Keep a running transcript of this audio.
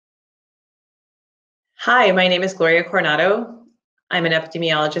Hi, my name is Gloria Coronado. I'm an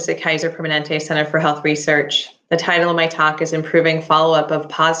epidemiologist at Kaiser Permanente Center for Health Research. The title of my talk is Improving Follow-up of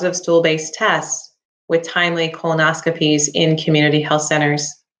Positive Stool-Based Tests with Timely Colonoscopies in Community Health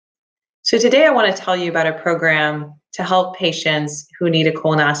Centers. So today I want to tell you about a program to help patients who need a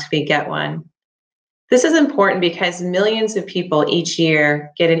colonoscopy get one. This is important because millions of people each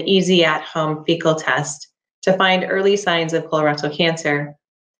year get an easy at-home fecal test to find early signs of colorectal cancer.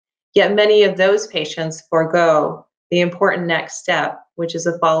 Yet many of those patients forego the important next step, which is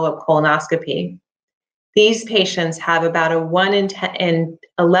a follow-up colonoscopy. These patients have about a 1 in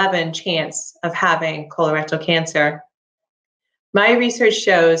 11 chance of having colorectal cancer. My research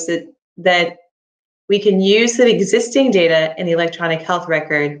shows that we can use the existing data in the electronic health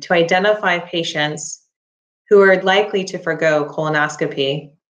record to identify patients who are likely to forgo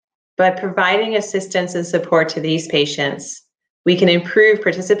colonoscopy. By providing assistance and support to these patients, we can improve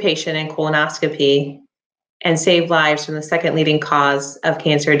participation in colonoscopy and save lives from the second leading cause of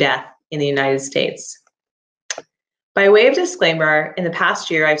cancer death in the United States. By way of disclaimer, in the past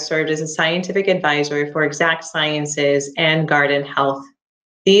year, I've served as a scientific advisor for Exact Sciences and Guardant Health.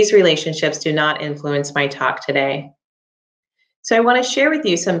 These relationships do not influence my talk today. So I want to share with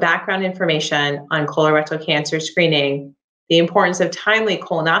you some background information on colorectal cancer screening, the importance of timely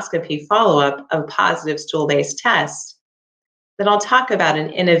colonoscopy follow-up of positive stool-based tests. Then I'll talk about an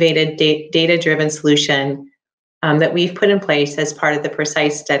innovative data-driven solution that we've put in place as part of the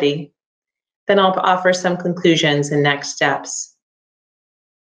PRECISE study. Then I'll offer some conclusions and next steps.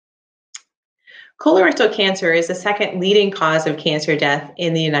 Colorectal cancer is the second leading cause of cancer death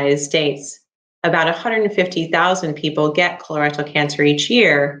in the United States. About 150,000 people get colorectal cancer each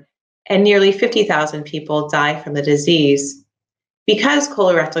year, and nearly 50,000 people die from the disease. Because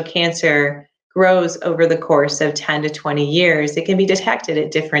colorectal cancer grows over the course of 10 to 20 years, it can be detected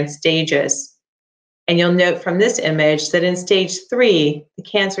at different stages. And you'll note from this image that in stage 3, the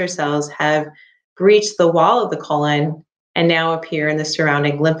cancer cells have breached the wall of the colon and now appear in the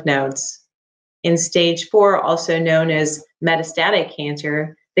surrounding lymph nodes. In stage 4, also known as metastatic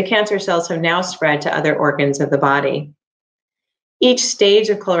cancer, the cancer cells have now spread to other organs of the body. Each stage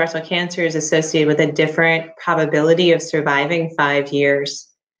of colorectal cancer is associated with a different probability of surviving 5 years.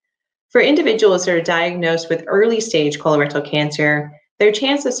 For individuals that are diagnosed with early stage colorectal cancer, their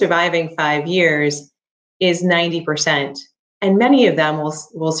chance of surviving 5 years is 90%, and many of them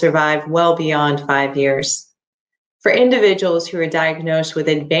will survive well beyond 5 years. For individuals who are diagnosed with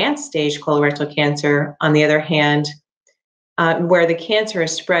advanced stage colorectal cancer, on the other hand, where the cancer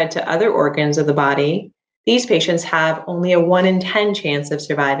is spread to other organs of the body, these patients have only a 1 in 10 chance of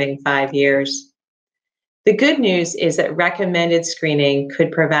surviving 5 years. The good news is that recommended screening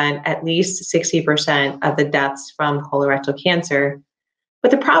could prevent at least 60% of the deaths from colorectal cancer. But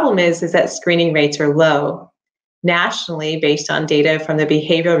the problem is that screening rates are low. Nationally, based on data from the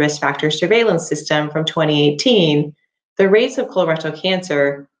Behavioral Risk Factor Surveillance System from 2018, the rates of colorectal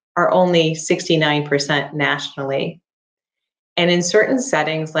cancer are only 69% nationally. And in certain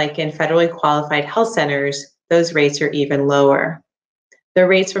settings, like in federally qualified health centers, those rates are even lower. The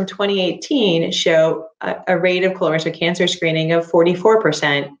rates from 2018 show a rate of colorectal cancer screening of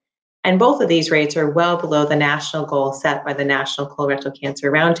 44%, and both of these rates are well below the national goal set by the National Colorectal Cancer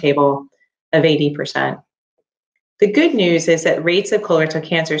Roundtable of 80%. The good news is that rates of colorectal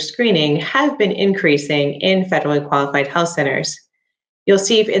cancer screening have been increasing in federally qualified health centers. You'll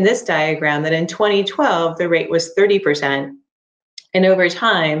see in this diagram that in 2012, the rate was 30%, and over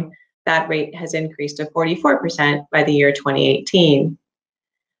time, that rate has increased to 44% by the year 2018.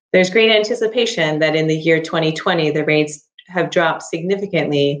 There's great anticipation that in the year 2020, the rates have dropped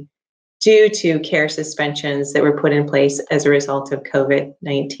significantly due to care suspensions that were put in place as a result of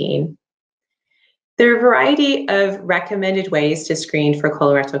COVID-19. There are a variety of recommended ways to screen for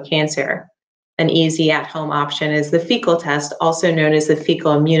colorectal cancer. An easy at-home option is the fecal test, also known as the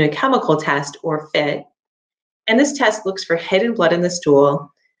fecal immunochemical test, or FIT. And this test looks for hidden blood in the stool,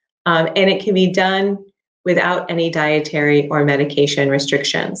 and it can be done without any dietary or medication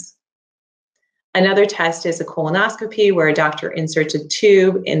restrictions. Another test is a colonoscopy, where a doctor inserts a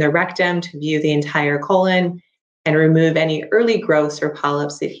tube in the rectum to view the entire colon and remove any early growths or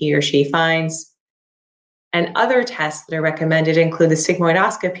polyps that he or she finds. And other tests that are recommended include the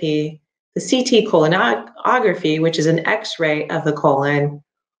sigmoidoscopy, the CT colonography, which is an X-ray of the colon,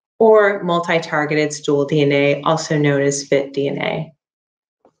 or multi-targeted stool DNA, also known as FIT DNA.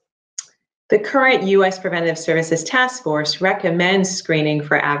 The current U.S. Preventive Services Task Force recommends screening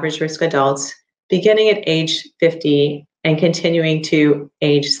for average risk adults beginning at age 50 and continuing to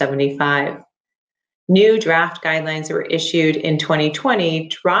age 75. New draft guidelines that were issued in 2020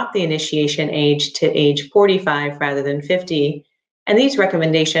 dropped the initiation age to age 45 rather than 50. And these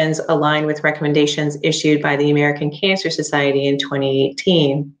recommendations align with recommendations issued by the American Cancer Society in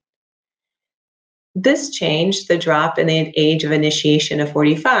 2018. This change, the drop in the age of initiation of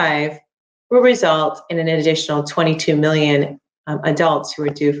 45, will result in an additional 22 million adults who are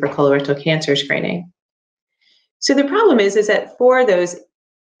due for colorectal cancer screening. So the problem is that for those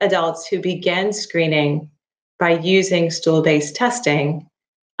adults who begin screening by using stool-based testing,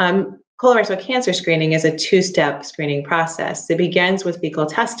 colorectal cancer screening is a two-step screening process. It begins with fecal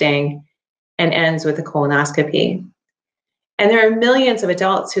testing and ends with a colonoscopy. And there are millions of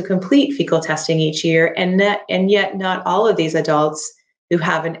adults who complete fecal testing each year, and yet not all of these adults who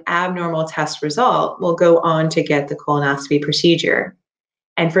have an abnormal test result will go on to get the colonoscopy procedure.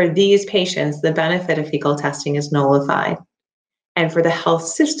 And for these patients, the benefit of fecal testing is nullified. And for the health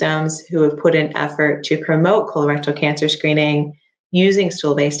systems who have put in effort to promote colorectal cancer screening using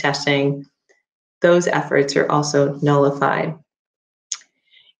stool-based testing, those efforts are also nullified.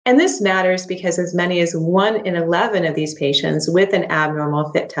 And this matters because as many as 1 in 11 of these patients with an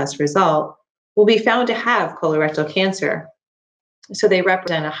abnormal FIT test result will be found to have colorectal cancer. So they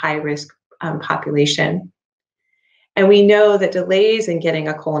represent a high-risk population. And we know that delays in getting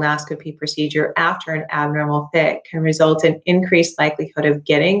a colonoscopy procedure after an abnormal FIT can result in increased likelihood of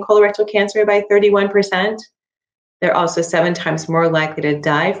getting colorectal cancer by 31%. They're also 7 times more likely to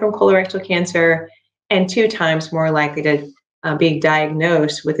die from colorectal cancer and 2 times more likely to be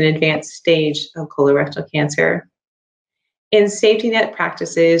diagnosed with an advanced stage of colorectal cancer. In safety net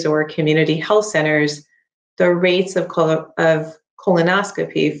practices or community health centers, the rates of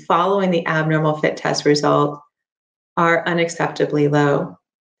colonoscopy following the abnormal FIT test result are unacceptably low.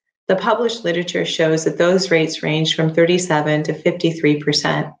 The published literature shows that those rates range from 37 to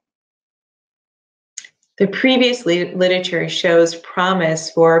 53%. The previous literature shows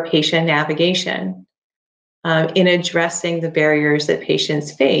promise for patient navigation in addressing the barriers that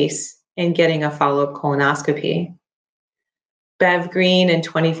patients face in getting a follow-up colonoscopy. Bev Green in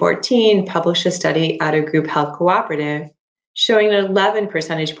 2014 published a study out of Group Health Cooperative showing an 11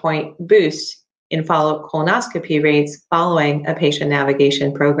 percentage point boost in follow-up colonoscopy rates following a patient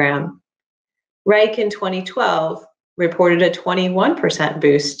navigation program. Reich in 2012 reported a 21%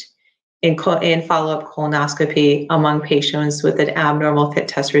 boost in follow-up colonoscopy among patients with an abnormal FIT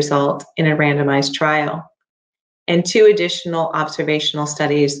test result in a randomized trial. And 2 additional observational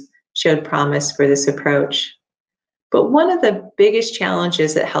studies showed promise for this approach. But one of the biggest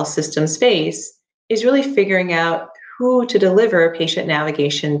challenges that health systems face is really figuring out who to deliver patient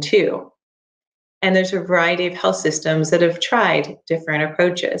navigation to. And there's a variety of health systems that have tried different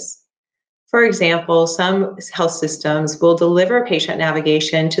approaches. For example, some health systems will deliver patient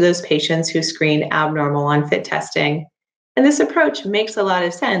navigation to those patients who screen abnormal on FIT testing. And this approach makes a lot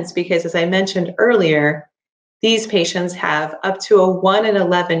of sense because, as I mentioned earlier, these patients have up to a 1 in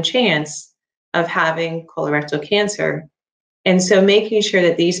 11 chance of having colorectal cancer. And so making sure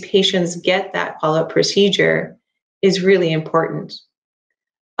that these patients get that follow-up procedure is really important.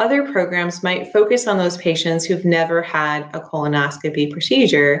 Other programs might focus on those patients who've never had a colonoscopy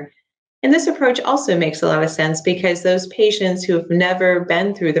procedure. And this approach also makes a lot of sense because those patients who have never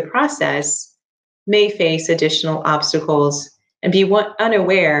been through the process may face additional obstacles and be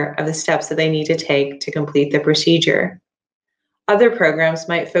unaware of the steps that they need to take to complete the procedure. Other programs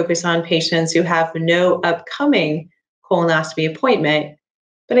might focus on patients who have no upcoming colonoscopy appointment,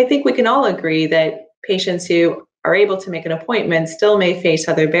 but I think we can all agree that patients who are able to make an appointment still may face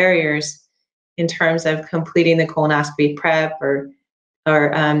other barriers in terms of completing the colonoscopy prep or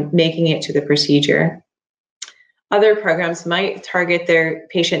making it to the procedure. Other programs might target their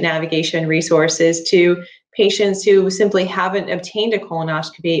patient navigation resources to patients who simply haven't obtained a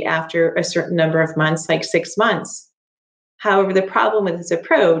colonoscopy after a certain number of months, like 6 months. However, the problem with this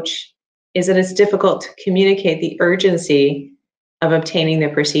approach is that it's difficult to communicate the urgency of obtaining the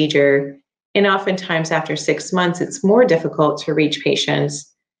procedure. And oftentimes after 6 months, it's more difficult to reach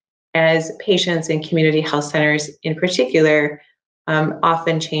patients, as patients in community health centers in particular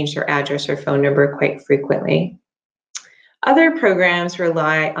often change their address or phone number quite frequently. Other programs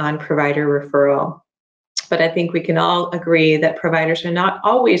rely on provider referral, but I think we can all agree that providers are not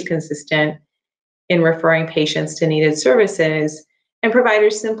always consistent in referring patients to needed services, and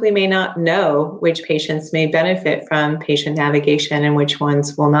providers simply may not know which patients may benefit from patient navigation and which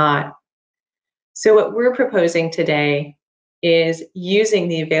ones will not. So what we're proposing today is using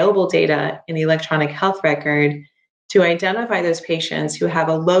the available data in the electronic health record to identify those patients who have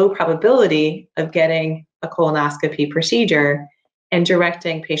a low probability of getting a colonoscopy procedure and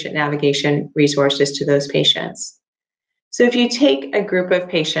directing patient navigation resources to those patients. So if you take a group of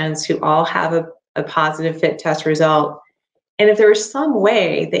patients who all have a positive FIT test result, and if there was some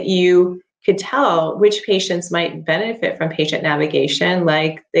way that you could tell which patients might benefit from patient navigation,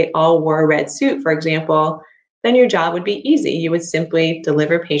 like they all wore a red suit, for example, then your job would be easy. You would simply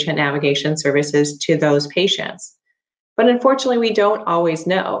deliver patient navigation services to those patients. But unfortunately, we don't always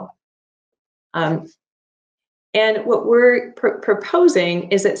know. And what we're proposing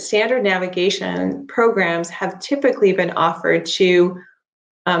is that standard navigation programs have typically been offered to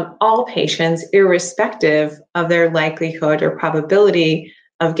all patients, irrespective of their likelihood or probability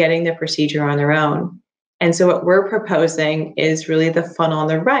of getting the procedure on their own. And so what we're proposing is really the funnel on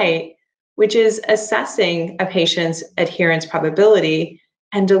the right, which is assessing a patient's adherence probability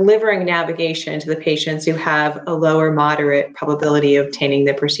and delivering navigation to the patients who have a low or moderate probability of obtaining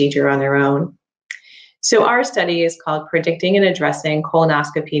the procedure on their own. So our study is called Predicting and Addressing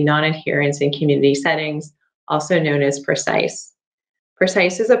Colonoscopy Non-Adherence in Community Settings, also known as PRECISE.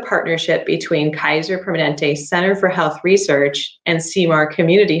 PRECISE is a partnership between Kaiser Permanente Center for Health Research and CMAR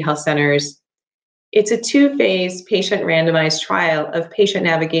Community Health Centers. It's a two-phase patient randomized trial of patient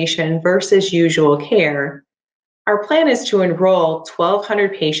navigation versus usual care. Our plan is to enroll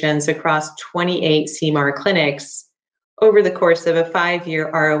 1,200 patients across 28 CMAR clinics over the course of a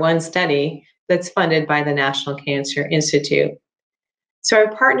 5-year R01 study that's funded by the National Cancer Institute. So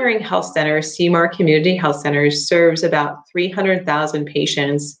our partnering health center, CMAR Community Health Centers, serves about 300,000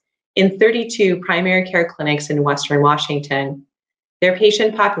 patients in 32 primary care clinics in Western Washington. Their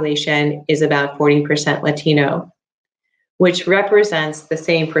patient population is about 40% Latino, which represents the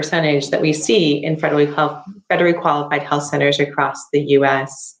same percentage that we see in federally qualified health centers across the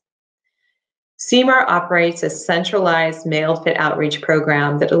US. CMAR operates a centralized mailed FIT outreach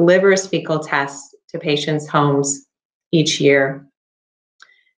program that delivers fecal tests to patients' homes each year.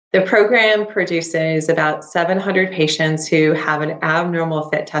 The program produces about 700 patients who have an abnormal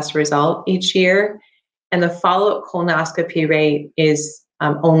FIT test result each year, and the follow-up colonoscopy rate is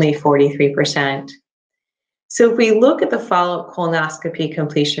only 43%. So if we look at the follow-up colonoscopy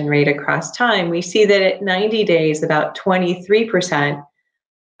completion rate across time, we see that at 90 days, about 23%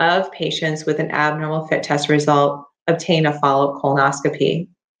 of patients with an abnormal FIT test result obtain a follow-up colonoscopy.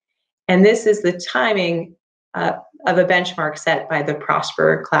 And this is the timing of a benchmark set by the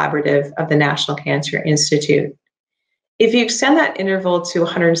Prosper Collaborative of the National Cancer Institute. If you extend that interval to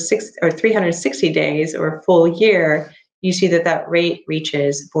 106 or 360 days or a full year, you see that that rate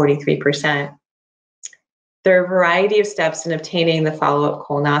reaches 43%. There are a variety of steps in obtaining the follow-up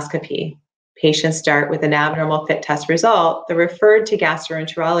colonoscopy. Patients start with an abnormal FIT test result. They're referred to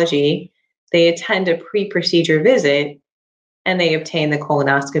gastroenterology. They attend a pre-procedure visit, and they obtain the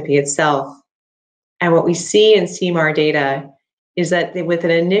colonoscopy itself. And what we see in CMAR data is that with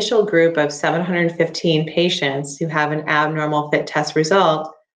an initial group of 715 patients who have an abnormal FIT test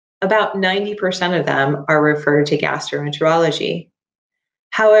result, about 90% of them are referred to gastroenterology.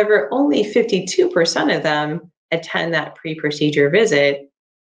 However, only 52% of them attend that pre-procedure visit,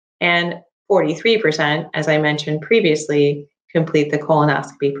 and 43%, as I mentioned previously, complete the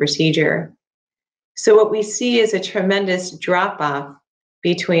colonoscopy procedure. So what we see is a tremendous drop-off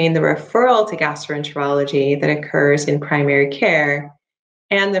between the referral to gastroenterology that occurs in primary care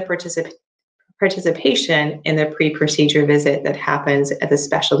and the participation in the pre-procedure visit that happens at the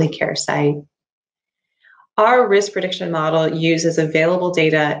specialty care site. Our risk prediction model uses available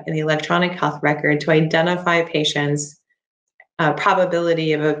data in the electronic health record to identify patients'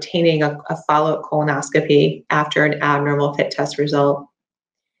 probability of obtaining a follow-up colonoscopy after an abnormal FIT test result.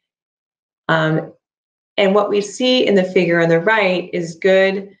 And what we see in the figure on the right is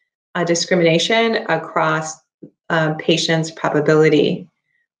good discrimination across patients' probability,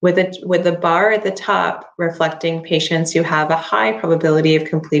 with the bar at the top reflecting patients who have a high probability of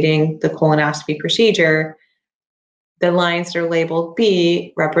completing the colonoscopy procedure. The lines that are labeled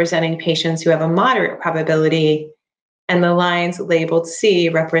B representing patients who have a moderate probability, and the lines labeled C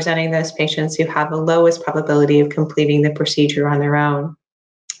representing those patients who have the lowest probability of completing the procedure on their own.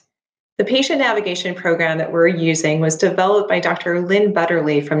 The patient navigation program that we're using was developed by Dr. Lynn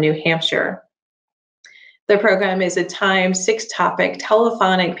Butterly from New Hampshire. The program is a timed 6-topic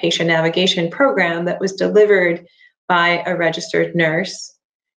telephonic patient navigation program that was delivered by a registered nurse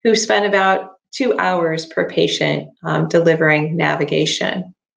who spent about 2 hours per patient delivering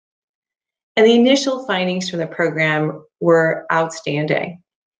navigation. And the initial findings from the program were outstanding.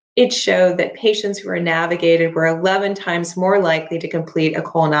 It showed that patients who were navigated were 11 times more likely to complete a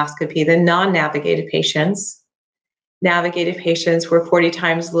colonoscopy than non-navigated patients. Navigated patients were 40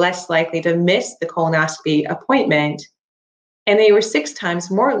 times less likely to miss the colonoscopy appointment, And they were 6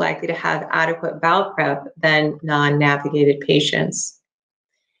 times more likely to have adequate bowel prep than non-navigated patients.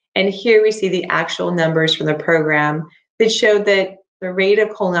 And here we see the actual numbers from the program that showed that the rate of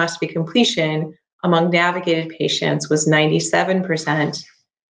colonoscopy completion among navigated patients was 97%.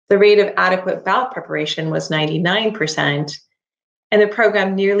 The rate of adequate bowel preparation was 99%. And the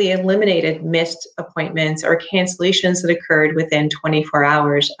program nearly eliminated missed appointments or cancellations that occurred within 24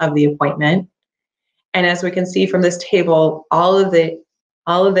 hours of the appointment. And as we can see from this table, all of the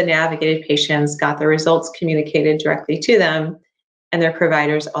navigated patients got the results communicated directly to them, and their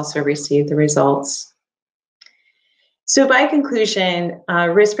providers also received the results. So by conclusion,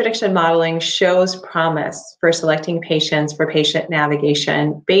 risk prediction modeling shows promise for selecting patients for patient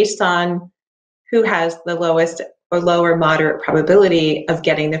navigation based on who has the lowest or lower moderate probability of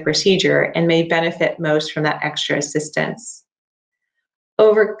getting the procedure and may benefit most from that extra assistance.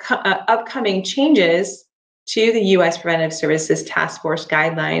 Upcoming changes to the U.S. Preventive Services Task Force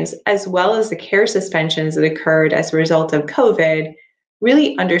guidelines, as well as the care suspensions that occurred as a result of COVID,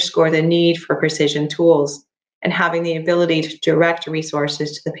 really underscore the need for precision tools and having the ability to direct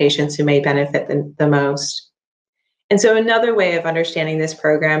resources to the patients who may benefit the most. And so another way of understanding this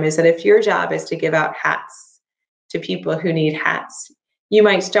program is that if your job is to give out hats to people who need hats, you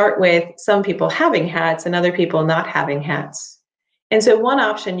might start with some people having hats and other people not having hats. And so one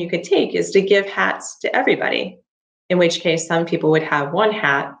option you could take is to give hats to everybody, in which case some people would have 1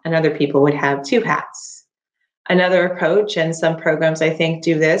 hat and other people would have 2 hats. Another approach, and some programs I think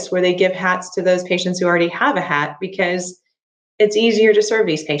do this, where they give hats to those patients who already have a hat because it's easier to serve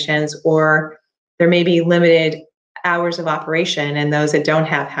these patients, or there may be limited hours of operation and those that don't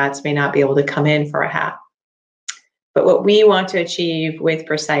have hats may not be able to come in for a hat. But what we want to achieve with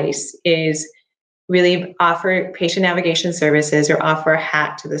Precise is really offer patient navigation services or offer a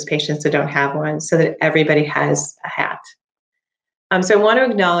hat to those patients that don't have one so that everybody has a hat. So I want to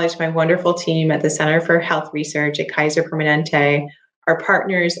acknowledge my wonderful team at the Center for Health Research at Kaiser Permanente, our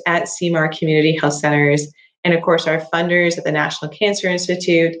partners at CMAR Community Health Centers, and of course our funders at the National Cancer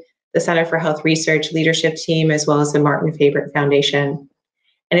Institute, the Center for Health Research leadership team, as well as the Martin Favorite Foundation.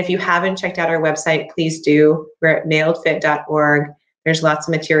 And if you haven't checked out our website, please do. We're at nailedfit.org. There's lots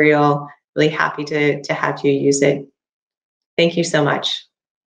of material. Really happy to have you use it. Thank you so much.